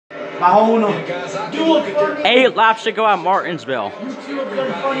Bajo uno. 8 laps to go at Martinsville. You two have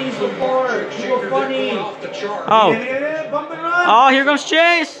done funnies before. You were funny. Oh. Bump and run. Oh, here goes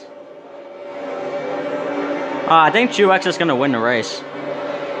Chase. I think Truex is going to win the race.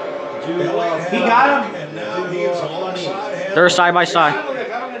 He got him. They're side by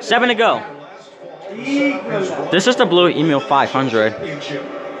side. 7 to go. This is the Blue Emu 500.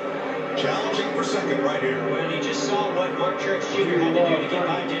 Challenging for second right here. When he just saw what Mark Truex Jr. had to do to get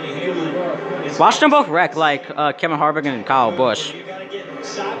by Denny Hamlin. Watch them both wreck like Kevin Harvick and Kyle Busch. You gotta get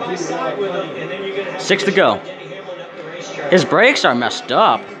side by side with him, and then you're gonna have 6 to go. Denny Hamlin up the racetrack. His brakes are messed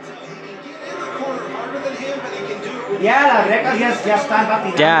up. Yeah, las recas ya están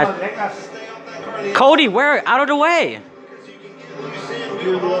patinando. Dad. Las recas. Cody, where? Out of the way.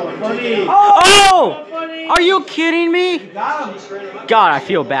 Funny. Oh! Are you kidding me? Got him. God, I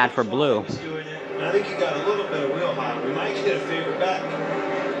feel bad for Blue. I think you got a little bit of wheel hop. We might get a favor back.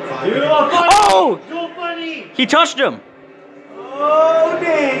 Oh! So funny. He touched him. Oh,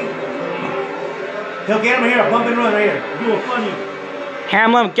 dang. He'll get him here. A bump and run right here. You were funny.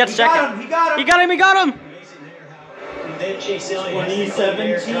 Hamlin gets He second. got him. He got him. He got him. He got him. Then Chase Elliott.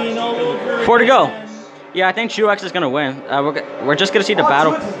 2017 all over. 4 to go. Yeah, I think Truex is gonna win. We're just gonna see the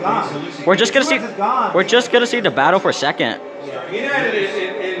battle. Truex is gone. We're just gonna see. Truex is gone. We're just gonna see the battle for second.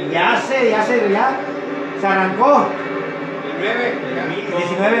 Ya se arrancó. 19.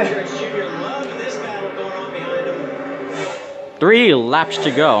 Truex Jr. loved this battle going on behind him. 3 laps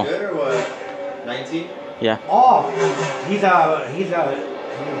to go. Good or what? 19? Yeah. Oh, he's a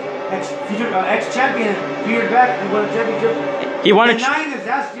ex-champion. 2 years back, he won a championship. He won The a. 9 is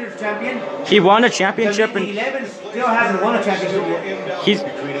last year's champion. He won a championship The and 11 still hasn't won a championship yet. he's.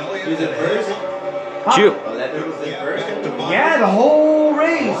 Who's in first? Huh? Ju- Oh, that dude was in first? Yeah, the whole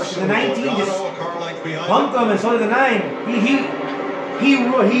race. The 19 just bumped him, and so did the 9. He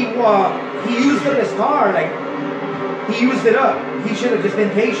used up his car, like he used it up. He should have just been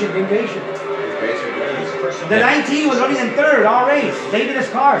patient. His brakes are good. The 19 was only in 3rd all race, saving his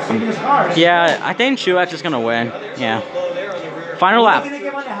car. Yeah, I think Truex is gonna win. Yeah. Final lap. Tiene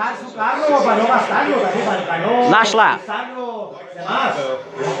que manejar su carro para no gastarlo, para no Last lap. utilizarlo de más.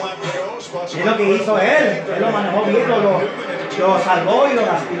 Es lo que hizo él. Él lo manejó bien, lo salvó y lo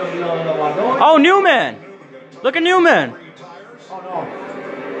guardó. Oh, Newman! Look at Newman. Oh no.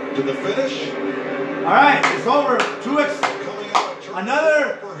 To the finish. All right, it's over. Truex,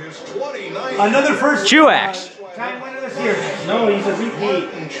 another first Truex. time winner this year. No, he's a repeat.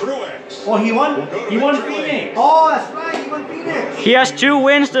 Truex. Oh, he won. He won Phoenix. Oh, that's right. He won Phoenix. He has 2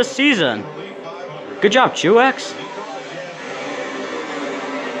 wins this season. Good job, Truex.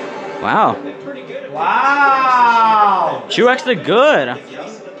 Wow. Wow. Truex did good.